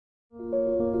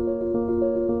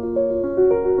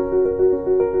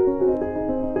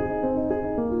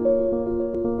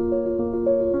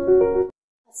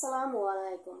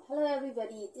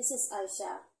everybody, this is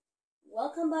Aisha.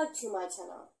 Welcome back to my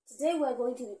channel. Today we're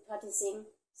going to be practicing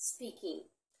speaking.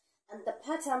 And the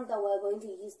pattern that we're going to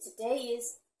use today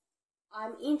is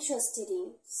I'm interested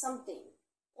in something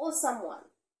or someone.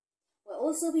 We'll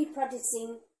also be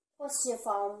practicing question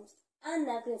forms and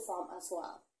negative form as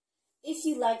well. If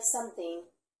you like something,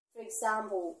 for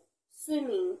example,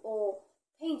 swimming or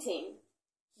painting,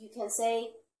 you can say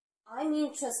I'm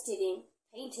interested in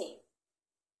painting.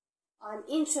 I'm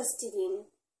interested in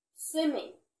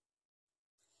swimming.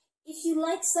 If you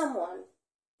like someone,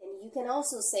 then you can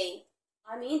also say,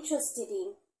 I'm interested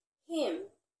in him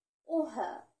or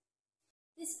her.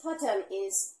 This pattern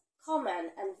is common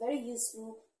and very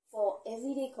useful for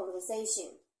everyday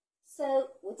conversation. So,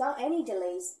 without any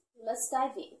delays, let's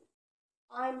dive in.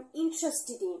 I'm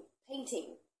interested in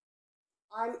painting.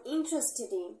 I'm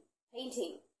interested in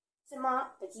painting. ကျွန်မ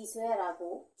ပကြီးဆွဲရတာ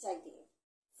ကိုကြိုက်တယ်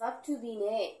Verb to be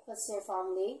နဲ့ question form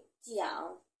လေးကြည့်အော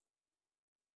င်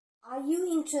Are you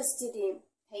interested in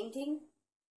painting?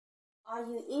 Are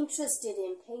you interested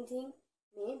in painting?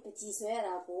 မင်းပကြီးဆွဲရ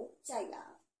တာကိုကြိုက်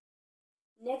လား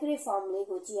Negative form လေး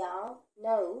ကိုကြည့်အောင်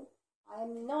No,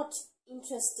 I'm not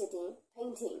interested in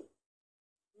painting.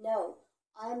 No,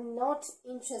 I'm not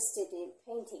interested in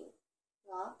painting.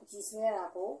 ငါပကြီးဆွဲရတာ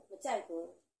ကိုမကြိုက်ဘူး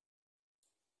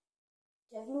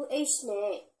WH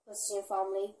နဲ့ question form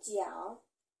လေးကြည့်အောင်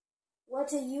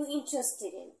What are you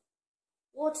interested in?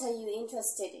 What are you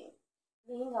interested in? မ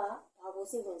င်းကဘာကို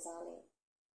စိတ်ဝင်စားလဲ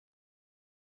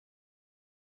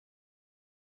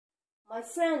My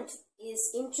friend is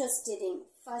interested in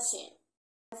fashion.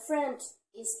 My friend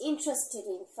is interested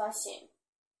in fashion.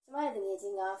 ကျမရဲ့တကယ်ချ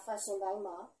င်းက fashion ဘိုင်း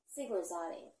မှာစိတ်ဝင်စား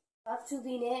တယ် Verb to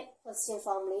be နဲ့ question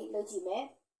form လေးလုပ်ကြည့်မယ်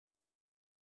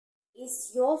Is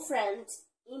your friend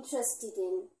interested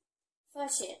in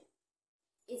fashion?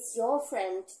 Is your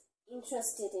friend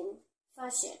interested in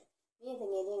fashion? မင်းတ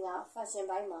ကယ်ချင်းက fashion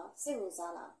ဘိုင်းမှာစိတ်ဝင်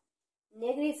စားလား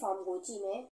Negative form ကိုကြည့်မ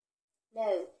ယ် No,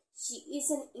 she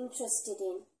isn't interested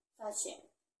in fashion.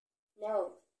 No,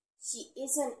 she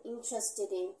isn't interested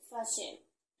in fashion.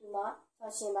 ဒီမှာ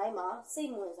fashion ဘိုင်းမှာစိတ်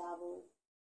မဝင်စားဘူး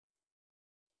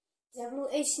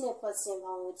WH နဲ့ question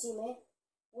form ကိုကြည့်မယ်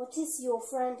What is your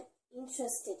friend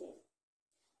interested in?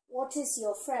 What is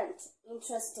your friend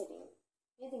interested in?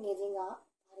 မင်းတကယ်ချင်းကဘာ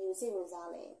တွေကိုစိတ်ဝင်စား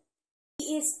လဲ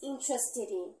He is interested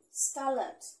in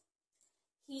scarlet.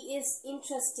 He is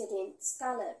interested in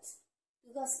scarlet. သူ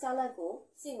က scarlet ကို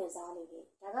စိတ်ဝင်စားနေတယ်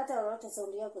ဒါကတော့တစုံ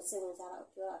တစ်ယောက်ကိုစိတ်ဝင်စားတာ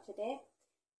ကိုပြောတာဖြစ်တယ်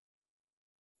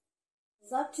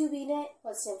Verb to be နဲ့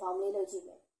question form လေးလုပ်ကြည့်မ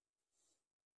ယ်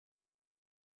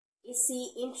Is he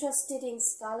interested in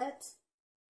scarlet?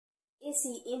 Is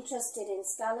he interested in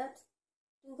scarlet?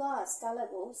 သူက scarlet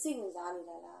ကိုစိတ်ဝင်စားနေ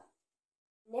တာလား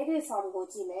Negative form ကို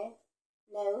ကြည့်မယ်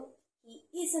No, he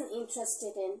isn't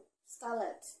interested in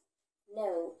scarlet.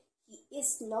 No, he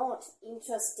is not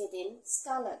interested in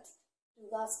scarlet. သူ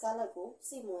က scarlet ကို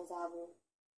စိတ်မဝင်စားဘူး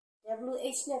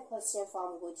WH နဲ့ question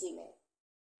form ကိုကြည့်မယ်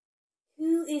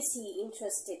Who is he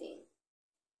interested in?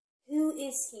 Who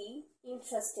is he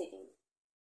interested in?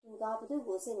 သူကဘယ်သူ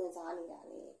ကိုစိတ်ဝင်စားနေတာ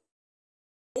လဲ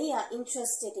They are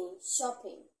interested in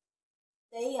shopping.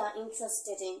 They are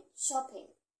interested in shopping.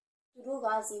 သူတို့က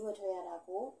ဈေးဝယ်ထွက်ရတာ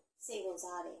ကိုစိတ်ဝင်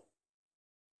စားတယ်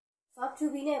Verb to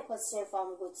be နဲ့ question form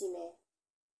ကိုကြည့်မယ်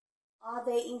Are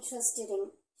they interested in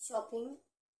shopping?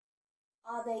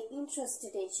 Are they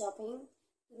interested in shopping?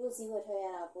 သူတို့ဈေးဝယ်ထွက်ရ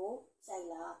တာကိုကြိုက်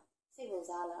လားစိတ်ဝင်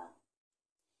စားလား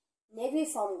Negative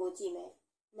form ကိုကြည့်မယ်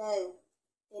No,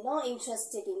 they're not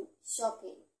interested in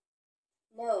shopping.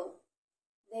 No,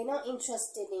 they're not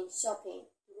interested in shopping.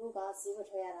 သူတို့ကဈေးဝယ်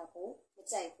ထွက်ရတာကိုမ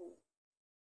ကြိုက်ဘူး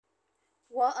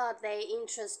What are they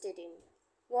interested in?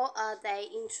 What are they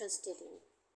interested in?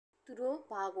 သူတို့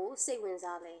ဘာကိုစိတ်ဝင်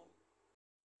စားလဲ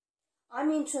I'm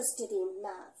interested in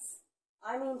math.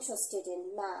 I'm interested in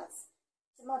math.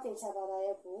 ကျွန်မသင်္ချာဘာသာရ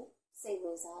ပ်ကိုစိတ်ဝ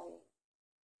င်စားတယ်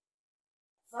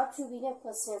Verb to be နဲ့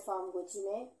question form ကိုကြည့်မ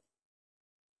ယ်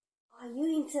Are you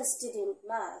interested in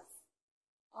math?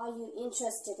 Are you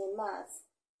interested in math?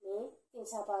 မင်းသင်္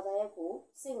ချာဘာသာရပ်ကို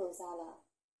စိတ်ဝင်စားလား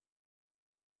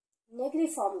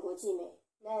Negative form ကိုကြည့်မယ်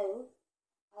No,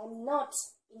 I'm not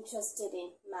interested in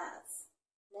math.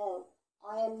 No,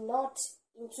 I am not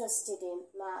interested in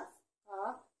math. ဟာ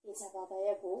သင်္ချာဘာသာရ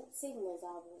ပ်ကိုစိတ်မဝင်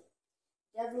စားဘူး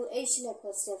WH နဲ့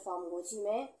question form ကိုကြည့်မ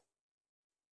ယ်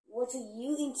What are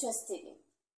you interested in?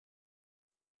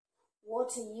 What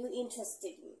are you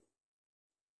interested in?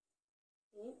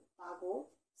 ဘာကို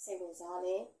စိတ်ဝင်စား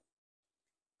လဲ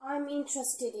I'm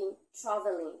interested in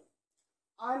traveling.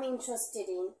 I'm interested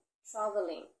in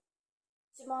traveling.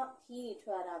 ကျွန်မခီး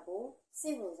ထွက်တာကိုစိ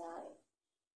တ်ဝင်စားတယ်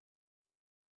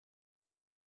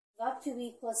Verb to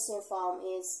be question form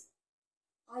is,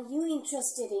 are you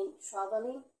interested in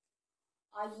traveling?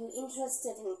 Are you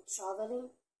interested in traveling?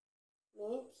 မ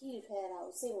င်းခီးဖဲတာ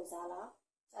ကိုစိတ်ဝင်စားလား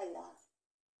ကြိုက်လား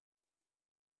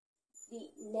The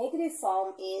negative form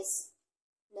is,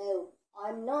 no,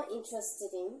 I'm not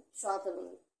interested in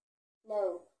traveling. No,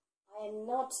 I am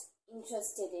not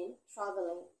interested in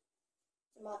traveling.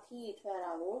 ဒီမှာခီးဖဲ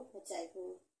တာကိုမကြိုက်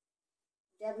ဘူး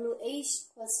WH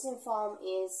question form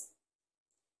is,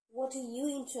 what are you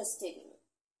interested in?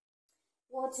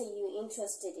 What are you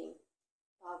interested in?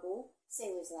 ဘာကိုစိ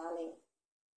တ်ဝင်စားလဲ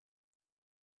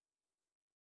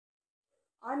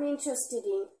I'm interested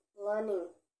in learning.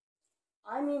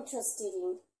 I'm interested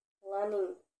in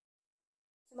learning.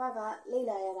 ကျမကလေ့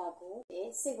လာရတာကို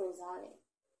စိတ်ဝင်စားတယ်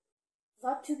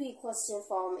Verb to be question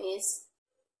form is,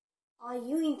 are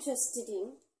you interested in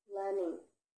learning?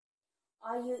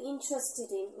 Are you interested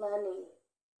in learning?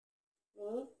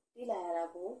 လေ့လာရတာ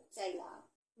ကိုကြိုက်လား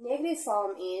Negative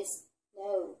form is,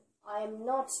 no, I am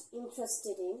not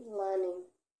interested in learning.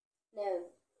 No,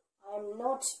 I am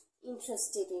not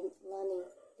interested in learning.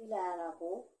 လေ့လာရတာ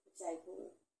ကိုမကြိုက်ဘူး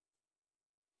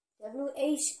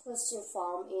WH question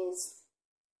form is,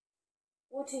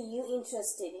 what are you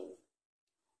interested in?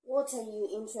 What are you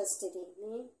interested in?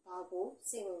 ဘာကို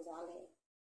စိတ်ဝင်စားလဲ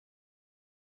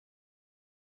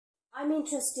I'm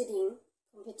interested in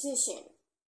competition.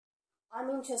 I'm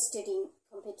interested in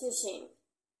competition.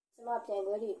 ကျမပြိုင်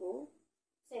ပွဲတွေကို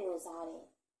စိတ်ဝင်စားတယ်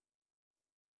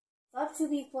Verb to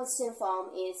be question form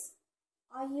is,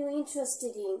 are you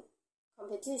interested in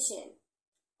competition?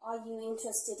 Are you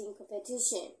interested in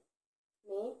competition? မ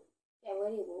င်းပြိုင်ပွဲ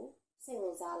တွေကိုစိတ်ဝ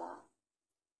င်စားလား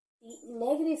The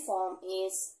negative form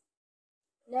is,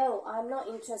 no, I'm not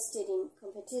interested in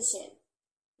competition.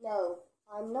 No,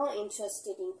 I'm not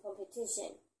interested in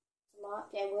competition. ကျမ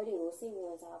ပြိုင်ပွဲတွေကိုစိတ်ဝ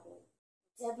င်စားဘူး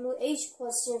WH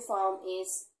question form is,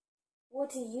 what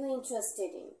are you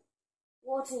interested in?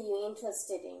 What are you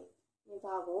interested in? မင်း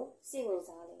ဘာကိုစိတ်ဝင်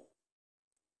စားလဲ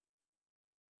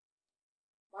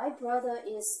My brother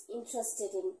is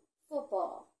interested in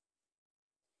football.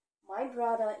 My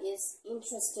brother is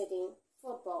interested in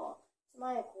football. ကျမ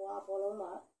ရဲ့ကိုကဘောလုံး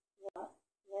မှာ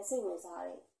ရန်စိတ်ဝင်စားတ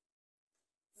ယ်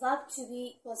Verb to be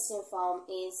question form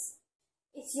is,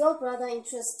 is your brother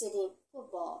interested in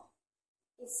football?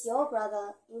 Is your brother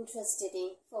interested in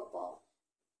football?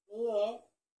 မင်းရဲ့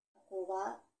အကိုက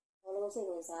ဘောလုံးစိတ်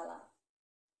ဝင်စားလား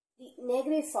The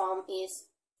negative form is,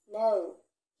 no,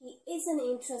 he isn't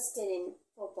interested in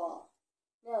football.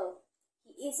 No,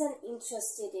 he isn't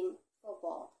interested in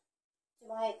football. ကျ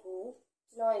မရဲ့ကို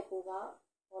က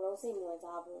ဘောလုံးစိတ်ဝင်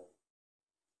စားဘူး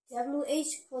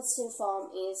WH question form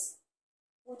is,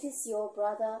 what is your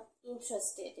brother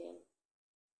interested in?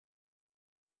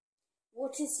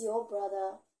 What is your brother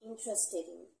interested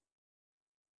in?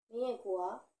 မင်းရဲ့ကိုက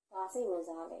ဘာစိတ်ဝင်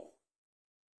စားလဲ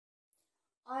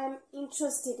I'm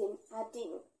interested in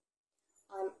acting.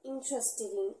 I'm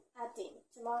interested in acting.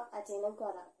 ကျမ acting လုပ်ကြ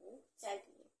တာကိုကြိုက်တ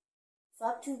ယ်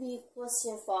Verb to be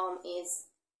question form is,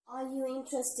 are you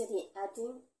interested in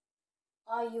acting?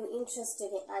 Are you interested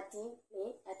in acting? မ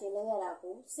င်း acting လုပ်ရတာ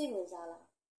ကိုစိတ်ဝင်စားလား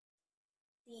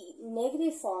The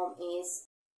negative form is,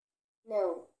 no,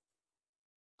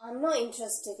 I'm not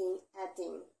interested in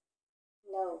acting.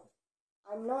 No,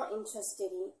 I'm not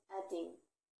interested in acting.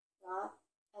 ငါ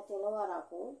acting လုပ်ရတာ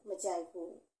ကိုမကြိုက်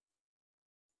ဘူး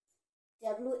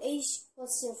WH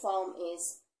question form is,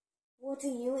 what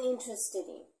are you interested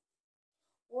in?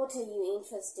 What are you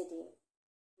interested in?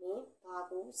 မင်းဘာ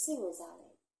ကိုစိတ်ဝင်စားလဲ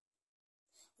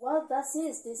Well,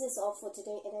 this is all for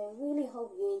today, and I really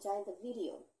hope you enjoyed the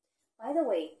video. By the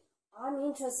way, I'm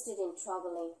interested in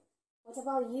traveling. What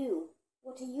about you?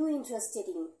 What are you interested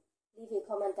in? Leave a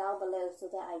comment down below so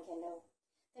that I can know.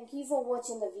 Thank you for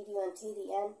watching the video until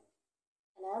the end,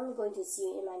 and I'm going to see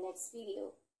you in my next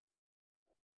video.